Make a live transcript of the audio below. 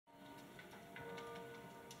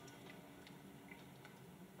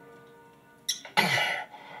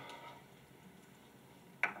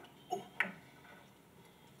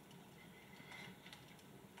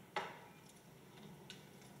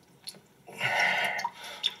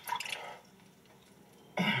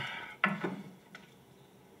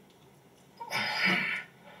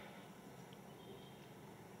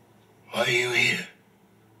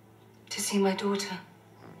my daughter.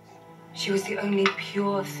 She was the only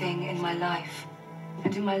pure thing in my life.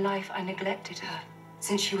 And in my life, I neglected her.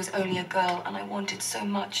 Since she was only a girl, and I wanted so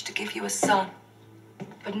much to give you a son.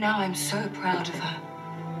 But now I'm so proud of her.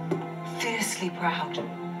 Fiercely proud.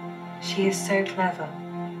 She is so clever.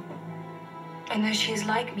 And though she is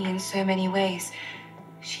like me in so many ways,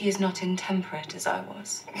 she is not intemperate as I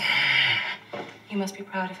was. You must be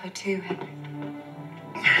proud of her too, Henry.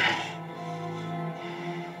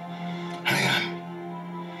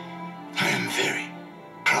 I am very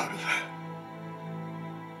proud of her.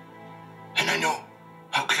 And I know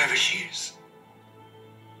how clever she is.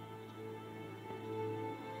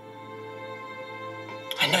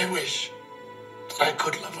 And I wish that I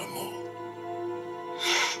could love her more.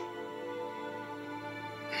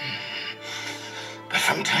 But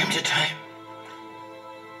from time to time,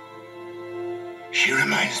 she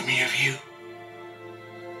reminds me of you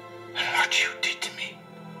and what you did to me.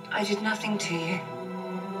 I did nothing to you.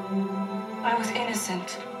 I was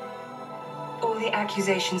innocent. All the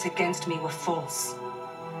accusations against me were false.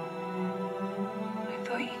 I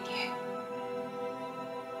thought you knew.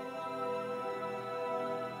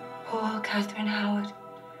 Poor Catherine Howard.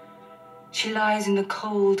 She lies in the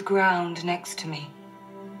cold ground next to me.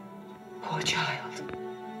 Poor child.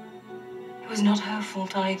 It was not her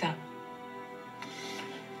fault either.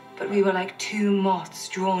 But we were like two moths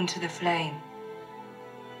drawn to the flame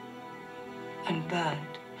and burned.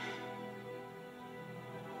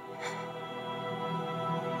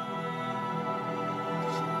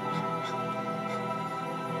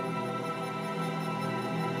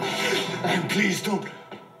 And please don't